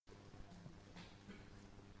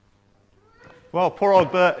Well, poor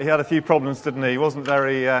old Bert, he had a few problems, didn't he? He wasn't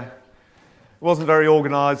very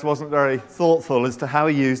organised, wasn't very thoughtful as to how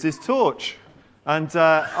he used his torch. And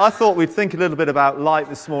I thought we'd think a little bit about light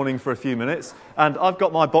this morning for a few minutes. And I've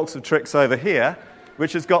got my box of tricks over here,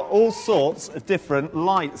 which has got all sorts of different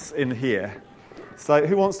lights in here. So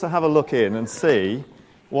who wants to have a look in and see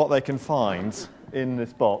what they can find in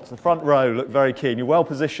this box? The front row look very keen. You're well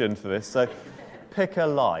positioned for this, so pick a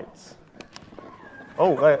light.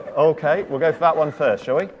 Oh, okay, we'll go for that one first,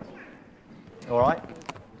 shall we? All right.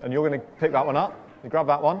 And you're going to pick that one up. You grab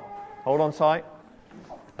that one. Hold on tight.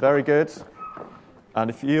 Very good. And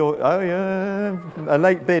if you're, a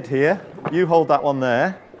late bid here. You hold that one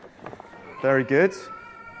there. Very good.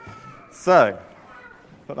 So,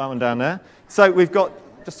 put that one down there. So we've got,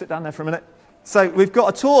 just sit down there for a minute. So we've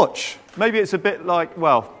got a torch. Maybe it's a bit like,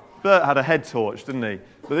 well, Bert had a head torch, didn't he?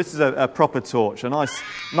 But this is a proper torch, a nice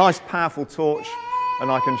powerful torch. And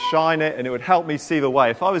I can shine it, and it would help me see the way.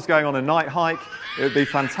 If I was going on a night hike, it would be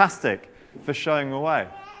fantastic for showing the way.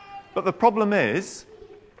 But the problem is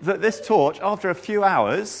that this torch, after a few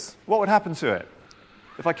hours, what would happen to it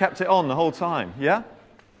if I kept it on the whole time? Yeah?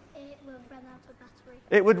 It will run out of battery.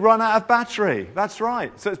 It would run out of battery. That's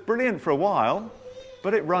right. So it's brilliant for a while,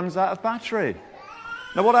 but it runs out of battery.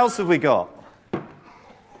 Now, what else have we got?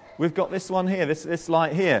 We've got this one here, this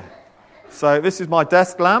light here. So this is my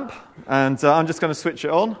desk lamp, and I'm just going to switch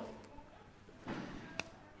it on.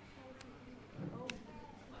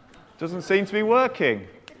 Doesn't seem to be working.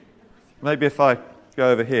 Maybe if I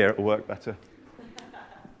go over here, it will work better.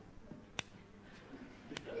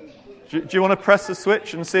 Do you want to press the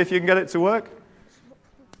switch and see if you can get it to work?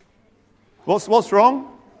 What's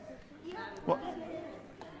wrong? What?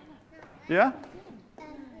 Yeah?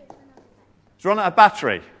 It's run out of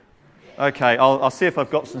battery. Okay, I'll see if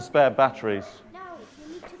I've got some spare batteries. No,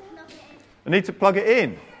 you need to plug it in. I need to plug it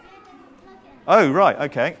in. Oh, right,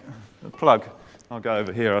 okay. The plug. I'll go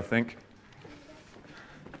over here, I think.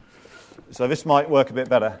 So this might work a bit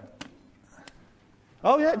better.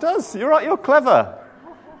 Oh, yeah, it does. You're right, you're clever.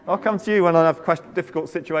 I'll come to you when I have difficult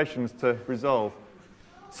situations to resolve.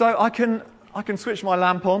 So I can switch my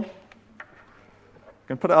lamp on. I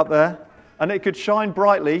can put it up there. And it could shine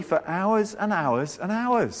brightly for hours and hours and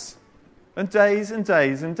hours. And days and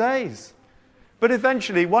days and days. But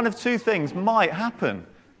eventually, one of two things might happen.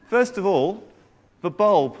 First of all, the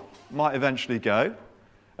bulb might eventually go.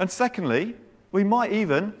 And secondly, we might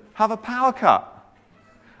even have a power cut.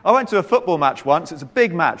 I went to a football match once. It's a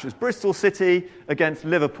big match. It was Bristol City against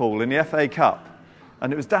Liverpool in the FA Cup.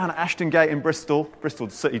 And it was down at Ashton Gate in Bristol. Bristol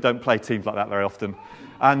City don't play teams like that very often.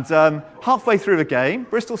 And halfway through the game,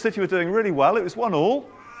 Bristol City were doing really well. It was 1-1.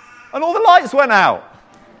 And all the lights went out.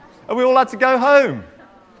 And we all had to go home.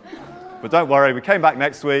 But don't worry, we came back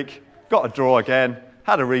next week, got a draw again,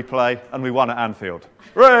 had a replay, and we won at Anfield.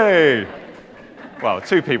 Hooray! Well,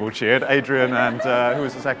 two people cheered, Adrian and who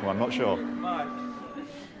was the second one? Not sure.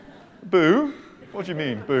 Boo? What do you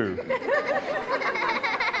mean, boo?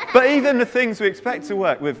 But even the things we expect to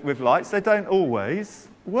work with lights, they don't always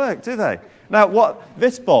work, do they? Now,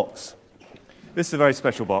 this box, this is a very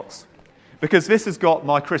special box, because this has got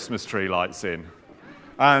my Christmas tree lights in.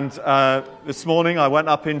 And this morning I went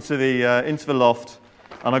up into the loft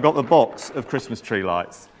and I got the box of Christmas tree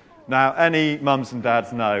lights. Now, any mums and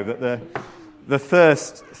dads know that the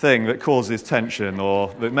first thing that causes tension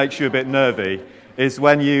or that makes you a bit nervy is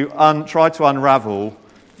when you try to unravel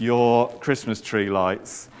your Christmas tree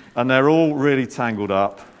lights and they're all really tangled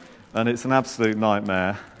up and it's an absolute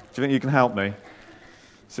nightmare. Do you think you can help me?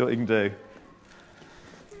 See what you can do.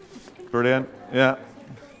 Brilliant. Yeah.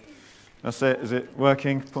 That's it. Is it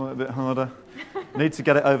working? Pull it a bit harder. Need to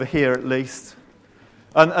get it over here at least.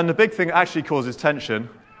 And the big thing that actually causes tension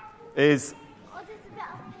is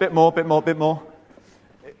bit more.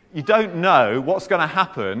 You don't know what's going to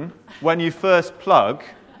happen when you first plug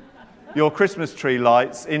your Christmas tree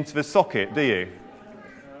lights into the socket, do you?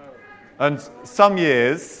 And some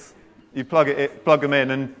years you plug them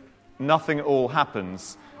in and nothing at all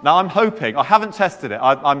happens. Now I'm hoping, I haven't tested it,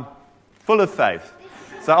 I'm full of faith.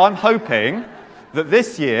 So I'm hoping that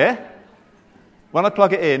this year, when I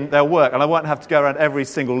plug it in, they'll work, and I won't have to go around every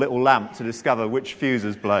single little lamp to discover which fuse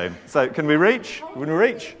is blown. So can we reach? Can we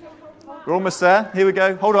reach? We're almost there. Here we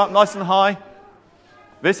go. Hold on up nice and high.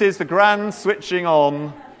 This is the grand switching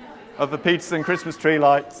on of the Peterson Christmas tree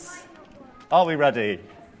lights. Are we ready?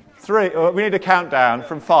 3. We need a countdown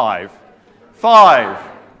from 5. 5,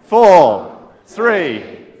 4,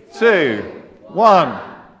 3, 2, 1.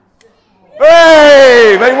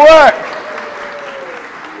 Hey! They work!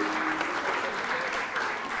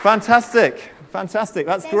 Fantastic. That's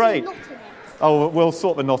There's great. a knot in it. Oh, we'll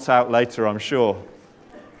sort the knot out later, I'm sure.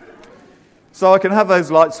 So I can have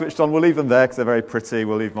those lights switched on. We'll leave them there because they're very pretty.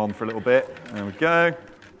 We'll leave them on for a little bit. There we go.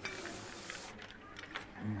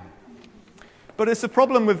 But it's a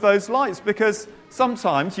problem with those lights because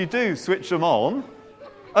sometimes you do switch them on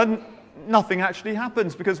and nothing actually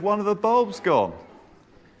happens because one of the bulb's gone.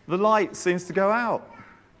 The light seems to go out.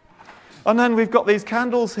 And then we've got these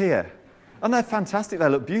candles here. And they're fantastic. They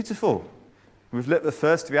look beautiful. We've lit the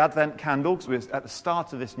first of the Advent candle because we're at the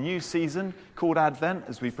start of this new season called Advent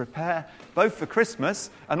as we prepare both for Christmas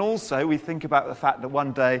and also we think about the fact that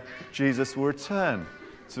one day Jesus will return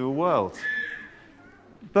to the world.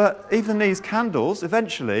 But even these candles,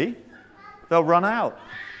 eventually, they'll run out.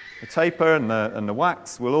 The taper and the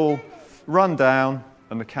wax will all run down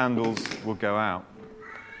and the candles will go out.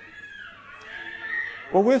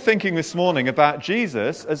 Well, we're thinking this morning about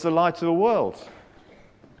Jesus as the light of the world.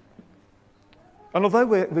 And although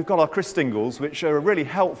we've got our Christingles, which are a really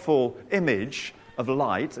helpful image of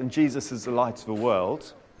light, and Jesus is the light of the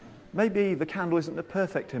world, maybe the candle isn't the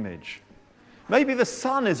perfect image. Maybe the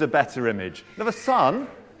sun is a better image. Now the sun,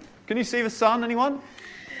 can you see the sun, anyone?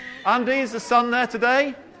 Andy, is the sun there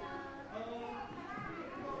today?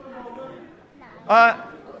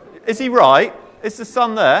 Is he right? Is the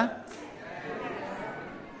sun there?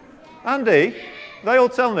 Andy, they all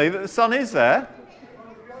tell me that the sun is there.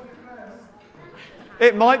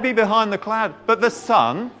 It might be behind the cloud, but the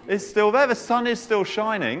sun is still there. The sun is still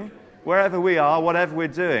shining wherever we are, whatever we're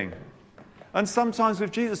doing. And sometimes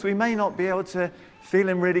with Jesus, we may not be able to feel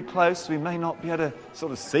him really close. We may not be able to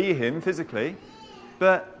sort of see him physically,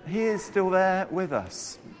 but he is still there with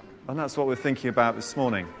us. And that's what we're thinking about this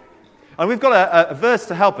morning. And we've got a verse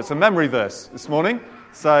to help us, a memory verse this morning.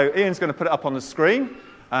 So Ian's going to put it up on the screen.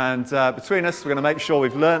 And between us, we're going to make sure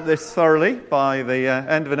we've learnt this thoroughly by the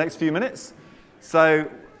end of the next few minutes. So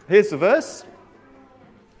here's the verse.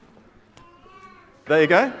 There you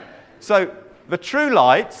go. So the true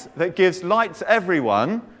light that gives light to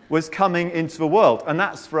everyone was coming into the world. And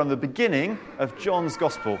that's from the beginning of John's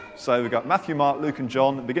Gospel. So we've got Matthew, Mark, Luke and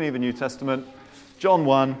John, at the beginning of the New Testament. John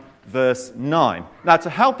 1, verse 9. Now to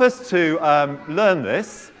help us to learn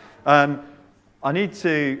this, I need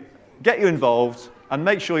to get you involved and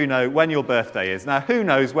make sure you know when your birthday is. Now who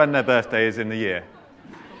knows when their birthday is in the year?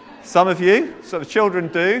 Some of you, so the children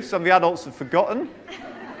do, some of the adults have forgotten.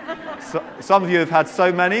 So, some of you have had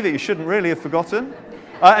so many that you shouldn't really have forgotten.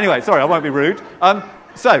 Anyway, sorry, I won't be rude.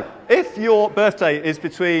 So, if your birthday is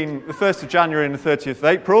between the 1st of January and the 30th of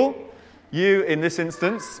April, you, in this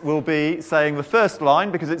instance, will be saying the first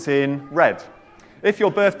line because it's in red. If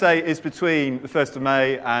your birthday is between the 1st of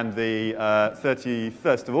May and the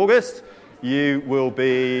 31st of August, you will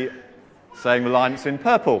be saying the line that's in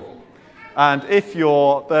purple. And if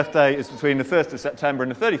your birthday is between the 1st of September and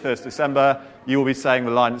the 31st of December, you will be saying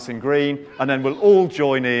the line that's in green, and then we'll all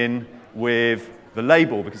join in with the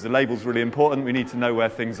label, because the label's really important. We need to know where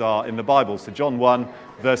things are in the Bible. So John 1,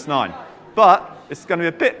 verse 9. But it's going to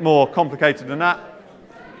be a bit more complicated than that,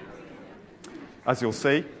 as you'll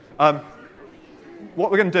see. What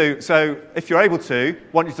we're going to do, so if you're able to,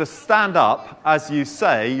 I want you to stand up as you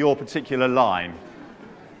say your particular line.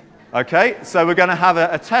 Okay, so we're going to have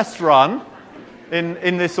a test run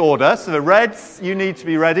in this order. So the reds, you need to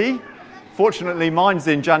be ready. Fortunately, mine's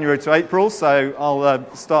in January to April, so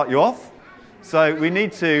I'll start you off. So we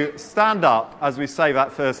need to stand up as we say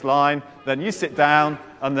that first line. Then you sit down,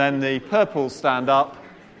 and then the purples stand up,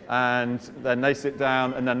 and then they sit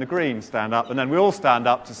down, and then the greens stand up, and then we all stand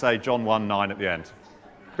up to say John 1:9 at the end.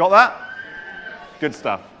 Got that? Good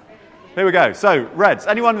stuff. Here we go. So, reds.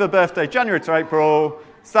 Anyone with a birthday, January to April,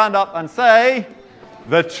 stand up and say,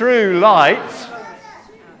 the true light.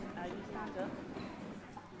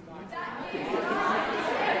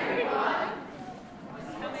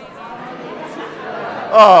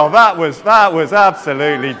 Oh, that was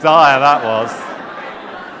absolutely dire, that was.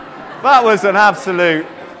 That was an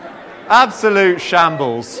absolute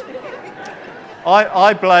shambles.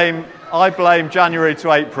 I blame January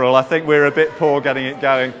to April. I think we're a bit poor getting it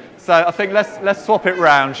going. So I think let's swap it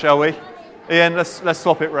round, shall we? Ian, let's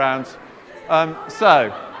swap it round.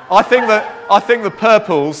 So I think the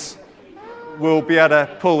purples will be able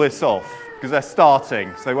to pull this off because they're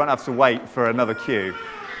starting, so they won't have to wait for another cue.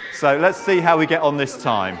 So let's see how we get on this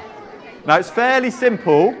time. Now it's fairly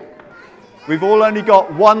simple. We've all only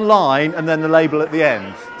got one line and then the label at the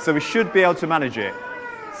end, so we should be able to manage it.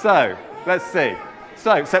 So let's see.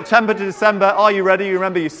 So September to December, are you ready? You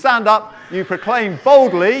remember, you stand up, you proclaim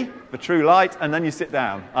boldly the true light, and then you sit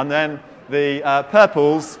down. And then the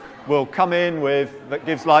purples will come in with that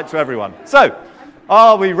gives light to everyone. So,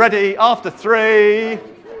 are we ready? After 3,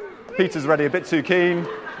 Peter's ready, a bit too keen.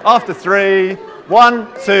 After 3, 1,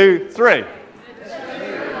 2, 3.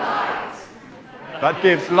 That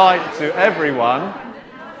gives light to everyone.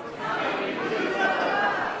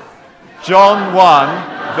 John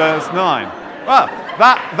 1, verse 9. Well,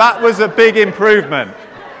 that was a big improvement.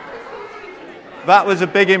 That was a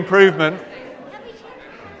big improvement.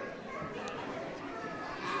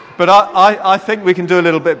 But I think we can do a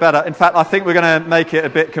little bit better. In fact, I think we're going to make it a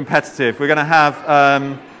bit competitive. We're going to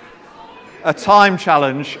have a time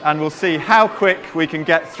challenge, and we'll see how quick we can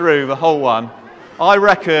get through the whole one. I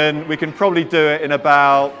reckon we can probably do it in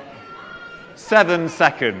about 7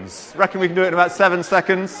 seconds. Reckon we can do it in about 7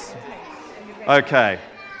 seconds? Okay.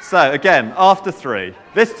 So, again, after 3.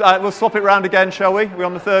 We'll swap it round again, shall we? Are we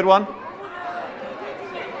on the third one?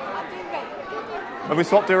 Have we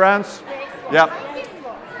swapped it around? Yeah.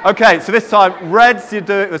 Okay, so this time, reds, you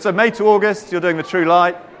do it. So May to August, you're doing the true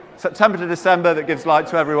light. September to December, that gives light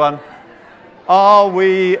to everyone. Are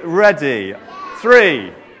we ready?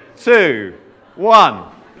 3, 2, 1,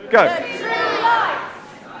 go.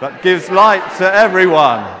 That gives light to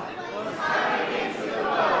everyone.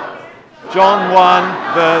 John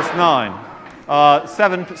 1, verse 9.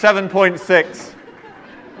 7.6.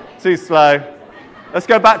 Too slow. Let's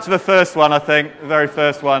go back to the first one, I think, the very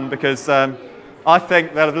first one, because I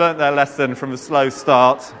think they'll have learnt their lesson from the slow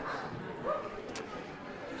start.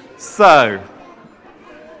 So,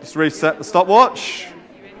 just reset the stopwatch.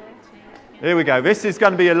 Here we go. This is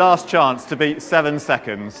going to be your last chance to beat 7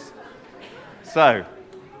 seconds. So,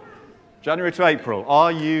 January to April,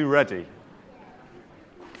 are you ready?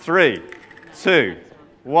 3, 2,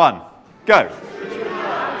 1, go.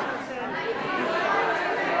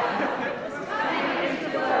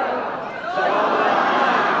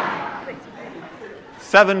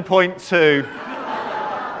 7.2.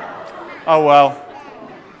 Oh well.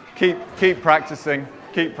 Keep practicing.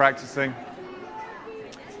 Keep practicing.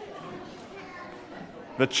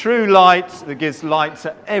 The true light that gives light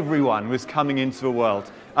to everyone was coming into the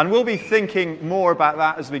world. And we'll be thinking more about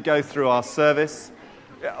that as we go through our service.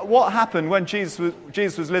 What happened when Jesus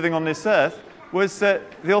was living on this earth was that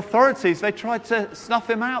the authorities, they tried to snuff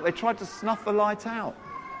him out. They tried to snuff the light out.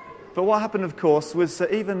 But what happened, of course, was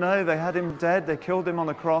that even though they had him dead, they killed him on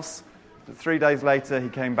a cross, that 3 days later he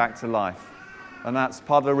came back to life. And that's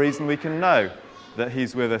part of the reason we can know that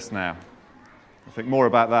he's with us now. I'll think more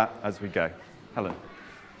about that as we go. Helen.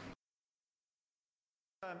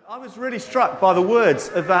 I was really struck by the words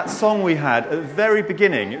of that song we had at the very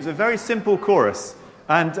beginning. It was a very simple chorus.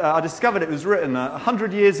 And I discovered it was written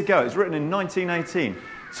 100 years ago. It was written in 1918.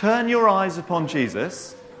 Turn your eyes upon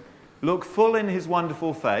Jesus. Look full in his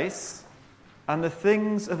wonderful face, and the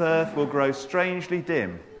things of earth will grow strangely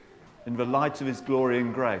dim in the light of his glory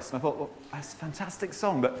and grace. And I thought, well, that's a fantastic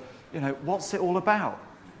song, but, what's it all about?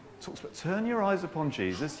 It talks about turn your eyes upon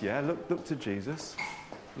Jesus. Yeah, look to Jesus.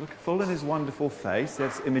 Look full in his wonderful face.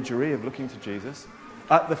 There's imagery of looking to Jesus.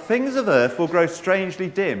 The things of earth will grow strangely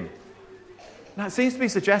dim. Now, it seems to be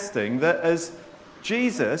suggesting that as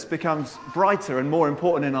Jesus becomes brighter and more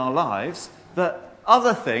important in our lives, that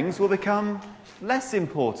other things will become less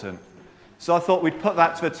important. So I thought we'd put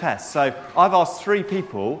that to a test. So I've asked 3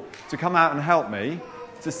 people to come out and help me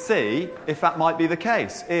to see if that might be the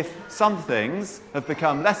case. If some things have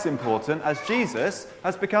become less important as Jesus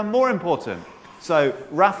has become more important. So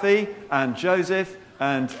Rafi and Joseph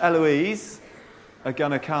and Eloise are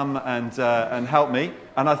going to come and help me.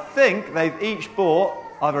 And I think they've each bought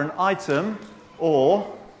either an item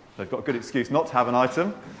or they've got a good excuse not to have an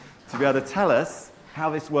item to be able to tell us how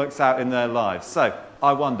this works out in their lives. So,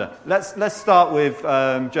 I wonder. Let's start with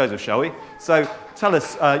Joseph, shall we? So, tell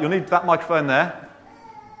us, you'll need that microphone there.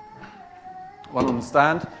 One on the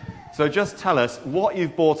stand. So, just tell us what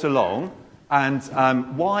you've brought along and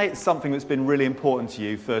why it's something that's been really important to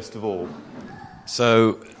you, first of all.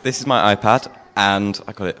 So, this is my iPad, and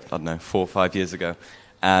I got it, 4 or 5 years ago.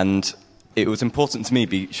 And it was important to me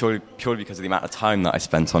purely because of the amount of time that I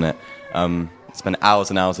spent on it. Spend hours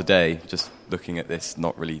and hours a day just looking at this,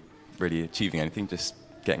 not really achieving anything, just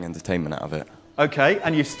getting entertainment out of it. Okay,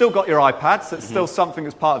 and you've still got your iPad, so it's still something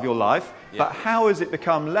that's part of your life. Yeah. But how has it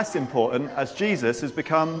become less important as Jesus has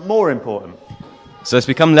become more important? So it's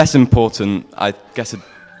become less important. I guess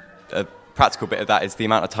a practical bit of that is the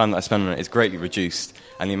amount of time that I spend on it is greatly reduced,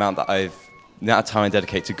 and the amount of time I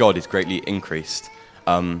dedicate to God is greatly increased.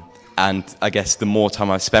 And I guess the more time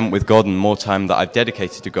I've spent with God and more time that I've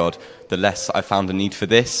dedicated to God, the less I found a need for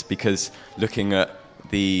this, because looking at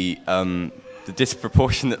the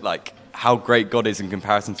disproportionate, how great God is in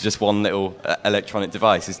comparison to just one little electronic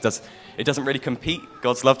device, it doesn't really compete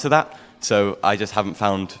God's love to that. So I just haven't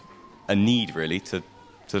found a need, really, to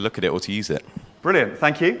look at it or to use it. Brilliant,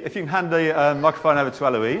 thank you. If you can hand the microphone over to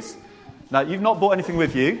Eloise. Now, you've not brought anything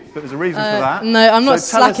with you, but there's a reason for that. No, I'm not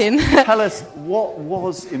slacking. Tell us what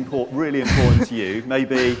was really important to you,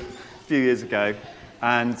 maybe a few years ago,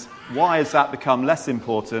 and why has that become less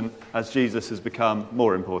important as Jesus has become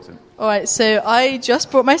more important? All right, so I just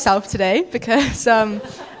brought myself today because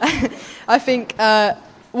I think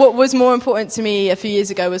what was more important to me a few years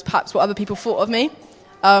ago was perhaps what other people thought of me.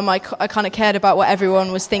 I kind of cared about what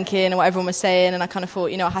everyone was thinking and what everyone was saying, and I kind of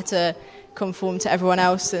thought, I had to conform to everyone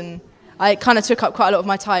else, and I kind of took up quite a lot of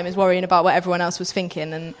my time as worrying about what everyone else was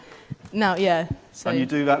thinking, and now, So. And you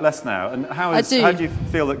do that less now, and how do you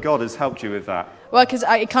feel that God has helped you with that? Well, because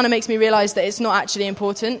it kind of makes me realise that it's not actually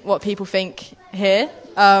important what people think here.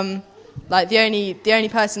 Like the only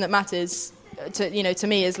person that matters to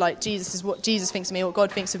me is like Jesus, is what Jesus thinks of me, what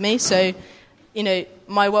God thinks of me. So,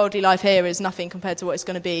 my worldly life here is nothing compared to what it's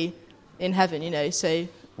going to be in heaven. So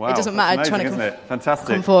wow, it doesn't matter amazing, trying to Fantastic.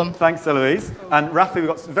 conform. Thanks, Eloise. And Rafi, we've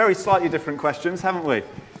got some very slightly different questions, haven't we?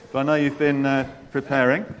 But I know you've been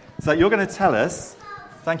preparing. So you're going to tell us.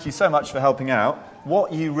 Thank you so much for helping out.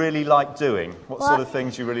 What you really like doing? What sort of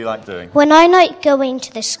things you really like doing? When I like going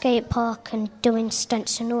to the skate park and doing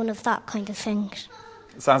stunts and all of that kind of things.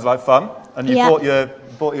 Sounds like fun. And you bought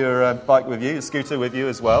your bike with you, your scooter with you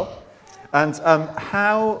as well. And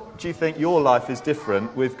how do you think your life is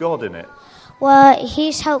different with God in it? Well,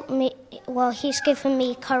 he's helped me. Well, he's given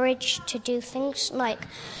me courage to do things. Like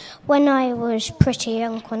when I was pretty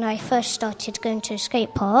young, when I first started going to a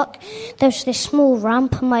skate park, there was this small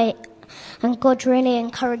ramp, and God really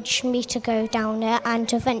encouraged me to go down it,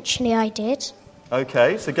 and eventually I did.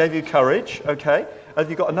 Okay, so gave you courage. Okay, have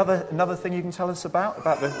you got another thing you can tell us about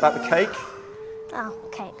the cake? Oh,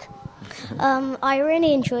 cake. I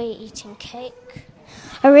really enjoy eating cake.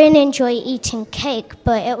 But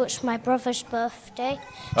it was my brother's birthday,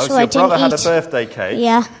 so so I didn't eat. Your brother had a birthday cake.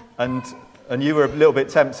 Yeah. And you were a little bit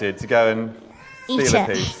tempted to go and steal a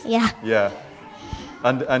piece. Yeah. Yeah.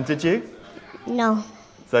 And did you? No.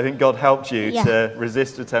 So I think God helped you to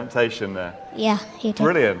resist the temptation there. Yeah, he did.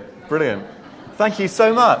 Brilliant. Thank you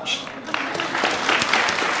so much.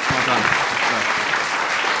 Well done.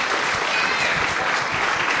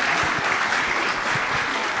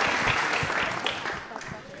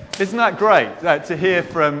 Isn't that great to hear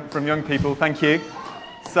from young people? Thank you.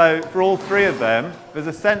 So for all three of them, there's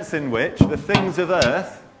a sense in which the things of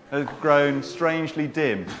earth have grown strangely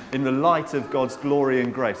dim in the light of God's glory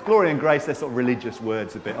and grace. Glory and grace, they're sort of religious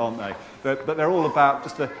words a bit, aren't they? But they're all about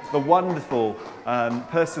just the wonderful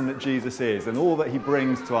person that Jesus is and all that he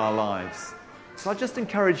brings to our lives. So I just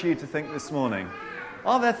encourage you to think this morning,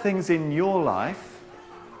 are there things in your life,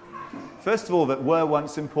 first of all, that were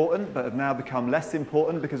once important but have now become less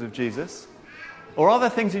important because of Jesus? Or are there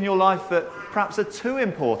things in your life that perhaps are too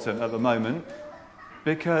important at the moment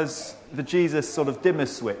because the Jesus sort of dimmer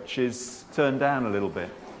switch is turned down a little bit?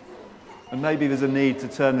 And maybe there's a need to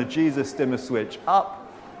turn the Jesus dimmer switch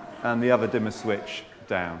up and the other dimmer switch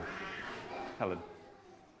down. Helen.